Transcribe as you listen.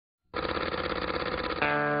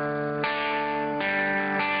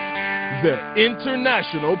They're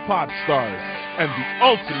international pop stars and the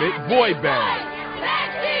ultimate boy band.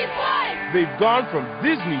 Backstreet Boys! They've gone from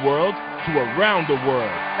Disney World to around the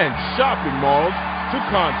world and shopping malls to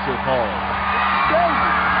concert halls.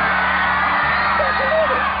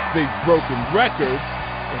 They've broken records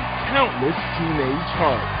in countless teenage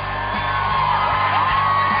hearts.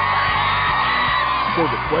 So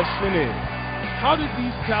the question is, how did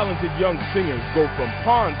these talented young singers go from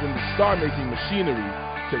pawns in the star-making machinery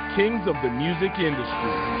to kings of the music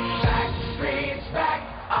industry?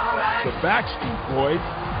 The Backstreet Boys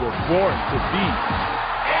were born to be.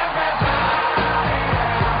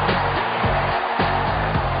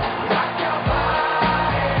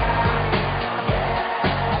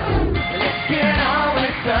 Let's get on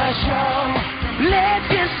with the show. Let's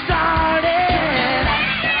get started.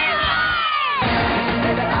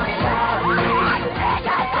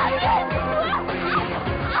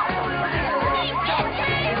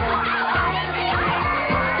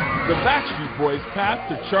 The Backstreet Boys' path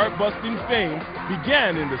to chart-busting fame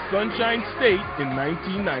began in the Sunshine State in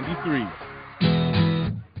 1993.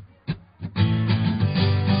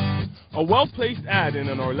 A well-placed ad in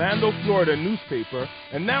an Orlando, Florida newspaper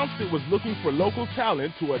announced it was looking for local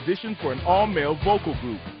talent to audition for an all-male vocal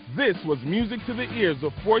group. This was music to the ears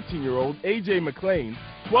of 14-year-old A.J. McClain,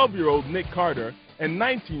 12-year-old Nick Carter, and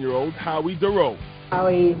 19-year-old Howie Dorough.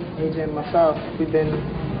 Howie, AJ, and myself, we've been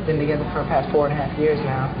together for the past 4.5 years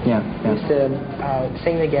now. Yeah. We used to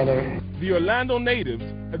sing together. The Orlando natives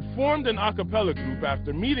had formed an a cappella group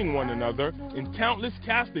after meeting one another in countless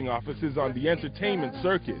casting offices on the entertainment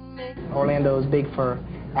circuit. Orlando is big for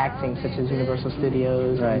acting, such as Universal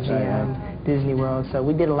Studios, MGM, Disney World. So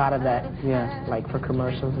we did a lot of that, like for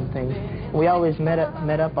commercials and things. We always met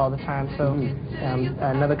up all the time. So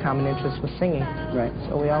another common interest was singing. Right.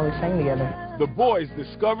 So we always sang together. The boys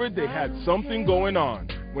discovered they had something going on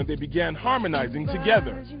when they began harmonizing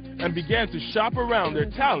together and began to shop around their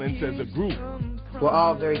talents as a group. We're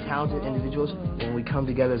all very talented individuals. When we come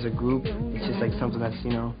together as a group, it's just like something that's,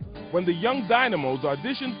 When the young Dynamos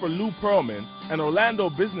auditioned for Lou Pearlman, an Orlando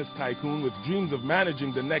business tycoon with dreams of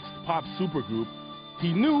managing the next pop supergroup,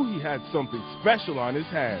 he knew he had something special on his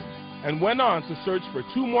hands and went on to search for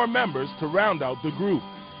 2 more members to round out the group.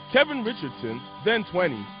 Kevin Richardson, then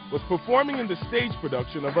 20, was performing in the stage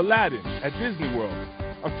production of Aladdin at Disney World.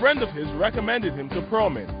 A friend of his recommended him to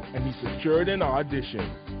Pearlman, and he secured an audition.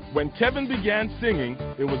 When Kevin began singing,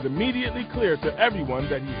 it was immediately clear to everyone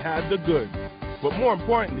that he had the goods. But more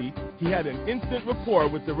importantly, he had an instant rapport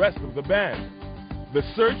with the rest of the band. The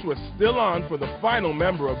search was still on for the final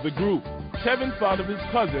member of the group. Kevin thought of his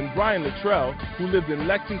cousin, Brian Luttrell, who lived in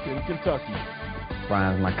Lexington, Kentucky.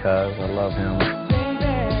 Brian's my cuz. I love him.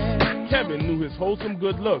 Kevin knew his wholesome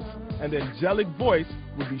good looks and angelic voice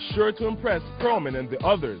would be sure to impress Pearlman and the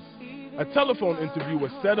others. A telephone interview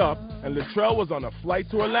was set up, and Luttrell was on a flight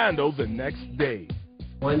to Orlando the next day.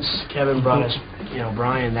 Once Kevin brought us,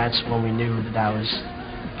 Brian, that's when we knew that was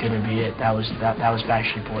going to be it. That was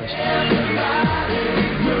Backstreet Boys.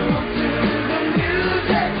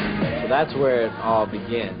 So that's where it all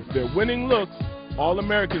begins. Their winning looks,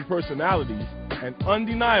 all-American personalities, and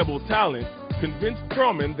undeniable talent convinced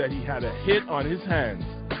Pearlman that he had a hit on his hands.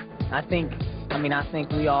 I think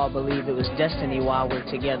we all believe it was destiny while we're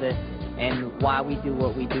together and why we do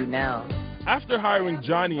what we do now. After hiring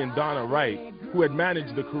Johnny and Donna Wright, who had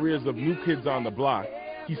managed the careers of New Kids on the Block,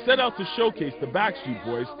 he set out to showcase the Backstreet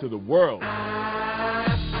Boys to the world.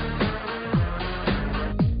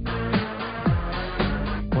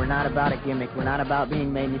 We're not about a gimmick. We're not about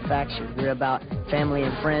being manufactured. We're about family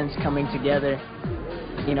and friends coming together,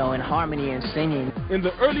 in harmony and singing. In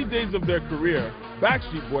the early days of their career,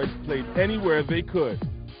 Backstreet Boys played anywhere they could.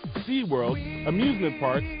 SeaWorld, amusement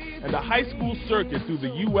parks, and a high school circuit through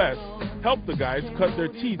the U.S. helped the guys cut their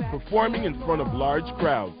teeth performing in front of large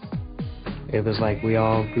crowds. It was like we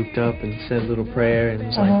all grouped up and said a little prayer and it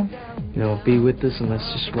was like, be with us and let's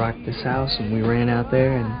just rock this house. And we ran out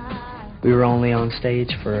there and we were only on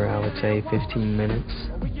stage for, I would say, 15 minutes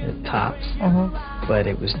at tops. But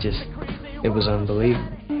it was unbelievable.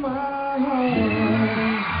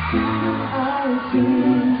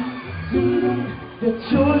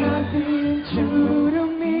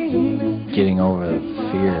 Getting over the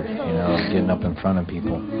fear, getting up in front of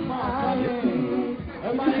people.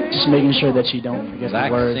 Just making sure that you don't forget the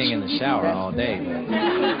words. I can sing in the shower all day.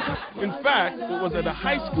 In fact, it was at a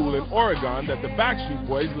high school in Oregon that the Backstreet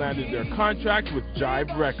Boys landed their contract with Jive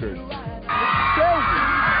Records.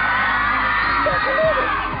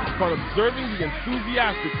 Upon observing the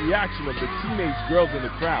enthusiastic reaction of the teenage girls in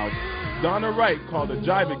the crowd, Donna Wright called a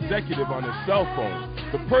Jive executive on his cell phone.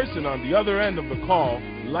 The person on the other end of the call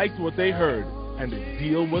liked what they heard, and a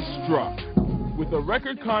deal was struck. With a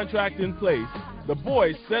record contract in place, the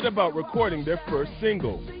boys set about recording their first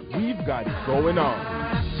single, We've Got It Going On.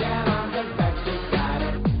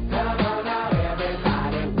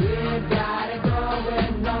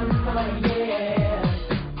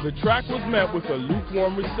 The track was met with a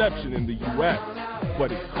lukewarm reception in the U.S.,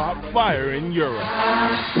 but it caught fire in Europe.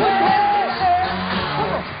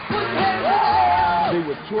 They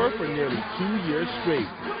would tour for nearly 2 years straight,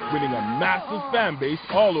 winning a massive fan base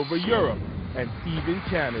all over Europe and even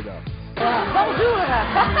Canada. Don't do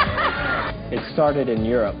it! It started in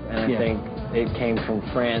Europe, and I think it came from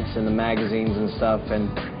France and the magazines and stuff, and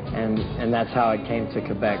that's how it came to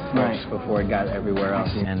Quebec first before it got everywhere else.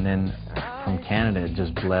 And then from Canada, it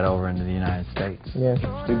just bled over into the United States. Yeah.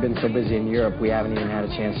 We've been so busy in Europe, we haven't even had a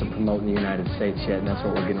chance to promote in the United States yet, and that's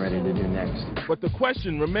what we're getting ready to do next. But the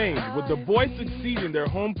question remained, would the boys succeed in their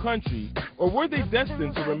home country, or were they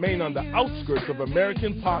destined to remain on the outskirts of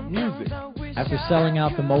American pop music? After selling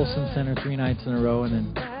out the Molson Center 3 nights in a row and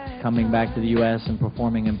then coming back to the U.S. and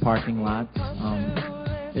performing in parking lots,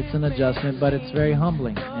 it's an adjustment, but it's very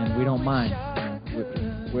humbling, and we don't mind.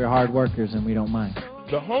 We're hard workers, and we don't mind.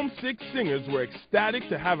 The homesick singers were ecstatic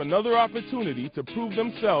to have another opportunity to prove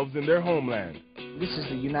themselves in their homeland. This is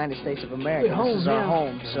the United States of America. This is our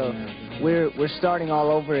home. So we're starting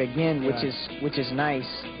all over again, which is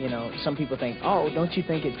nice. You know, some people think, oh, don't you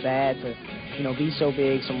think it's bad to, you know, be so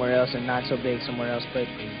big somewhere else and not so big somewhere else? But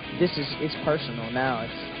it's personal now.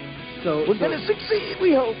 So we're gonna succeed,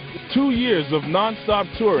 we hope. 2 years of non-stop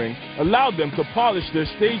touring allowed them to polish their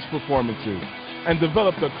stage performances and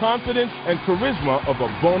develop the confidence and charisma of a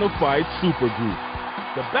bona fide supergroup.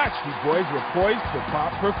 The Backstreet Boys were poised for pop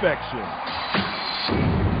perfection.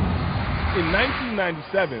 In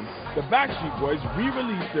 1997, the Backstreet Boys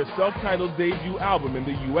re-released their self-titled debut album in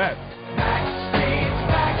the U.S.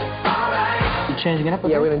 You changing it up?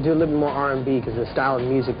 Yeah, we're going to do a little bit more R&B because the style of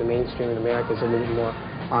music, the mainstream in America, is a little bit more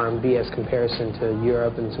R&B as comparison to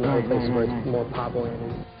Europe and some other places where it's more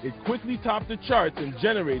pop-oriented. It quickly topped the charts and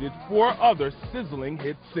generated 4 other sizzling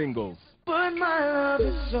hit singles. But my love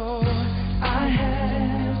is all I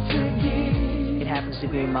have to give. It happens to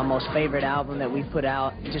be my most favorite album that we put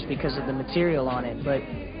out just because of the material on it. But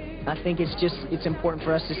I think it's important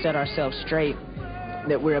for us to set ourselves straight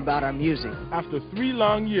that we're about our music. After 3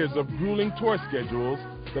 long years of grueling tour schedules,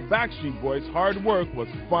 the Backstreet Boys' hard work was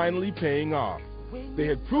finally paying off. They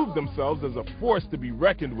had proved themselves as a force to be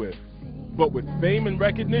reckoned with. But with fame and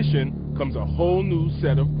recognition comes a whole new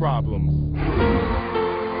set of problems.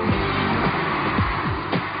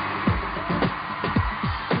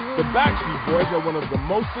 The Backstreet Boys are one of the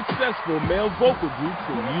most successful male vocal groups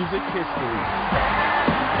in music history.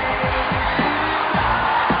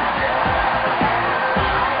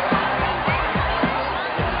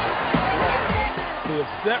 They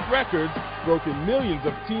have set records, broken millions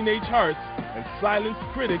of teenage hearts, and silenced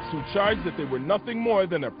critics who charged that they were nothing more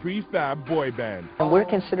than a prefab boy band. And we're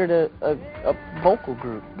considered a vocal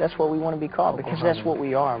group. That's what we want to be called because that's what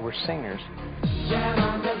we are. We're singers.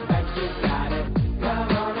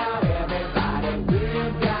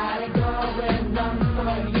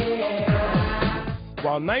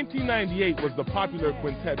 While 1998 was the popular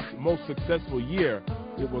quintet's most successful year,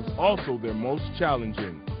 it was also their most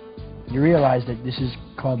challenging. You realize that this is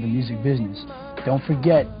called the music business. Don't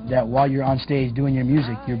forget that while you're on stage doing your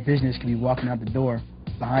music, your business can be walking out the door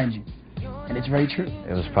behind you. And it's very true.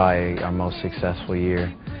 It was probably our most successful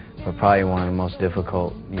year, but probably one of the most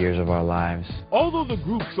difficult years of our lives. Although the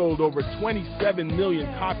group sold over 27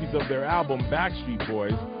 million copies of their album Backstreet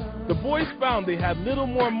Boys, the boys found they had little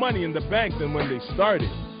more money in the bank than when they started.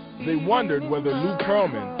 They wondered whether Lou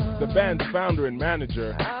Pearlman, the band's founder and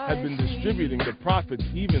manager, had been distributing the profits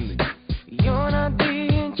evenly. You're not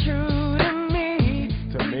being true to me.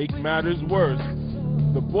 To make matters worse,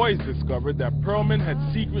 the boys discovered that Pearlman had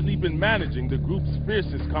secretly been managing the group's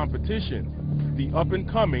fiercest competition, the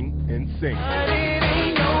up-and-coming NSYNC.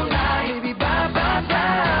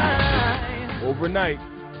 Overnight,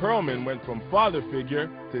 Pearlman went from father figure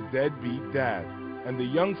to deadbeat dad, and the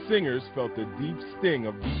young singers felt the deep sting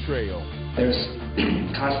of betrayal. There's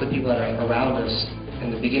constant people that are around us. In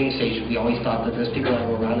the beginning stage, we always thought that those people that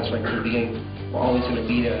were around us right from the beginning were always going to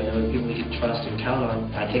be there, and there were people we could trust and count on.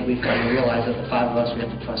 I think we've come to realize that the 5 of us, we have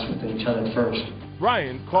to trust within each other first.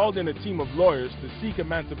 Brian called in a team of lawyers to seek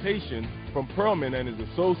emancipation from Pearlman and his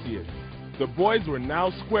associates. The boys were now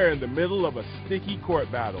square in the middle of a sticky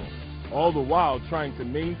court battle. all the while trying to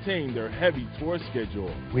maintain their heavy tour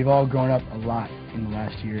schedule. We've all grown up a lot in the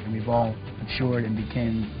last year, and we've all matured and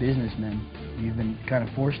became businessmen. We've been kind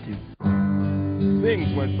of forced to.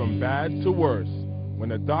 Things went from bad to worse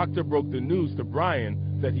when a doctor broke the news to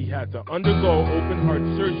Brian that he had to undergo open heart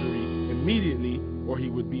surgery immediately or he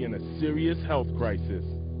would be in a serious health crisis.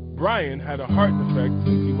 Brian had a heart defect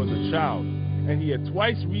since he was a child, and he had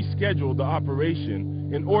twice rescheduled the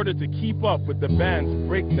operation in order to keep up with the band's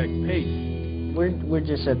breakneck pace. We're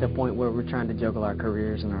just at the point where we're trying to juggle our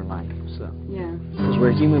careers and our life, so. Yeah. Because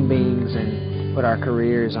we're human beings and put our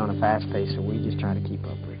careers on a fast pace, so we just try to keep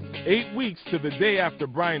up with it. 8 weeks to the day after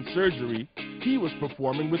Brian's surgery, he was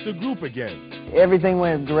performing with the group again. Everything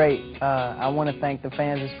went great. I want to thank the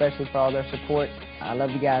fans especially for all their support. I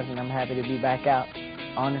love you guys, and I'm happy to be back out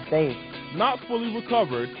on the stage. Not fully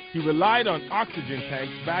recovered, he relied on oxygen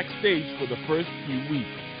tanks backstage for the first few weeks.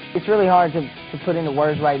 It's really hard to put into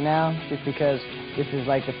words right now, just because this is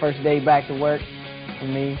like the first day back to work for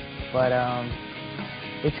me. But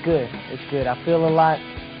it's good. It's good. I feel a lot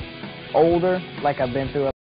older, like I've been through a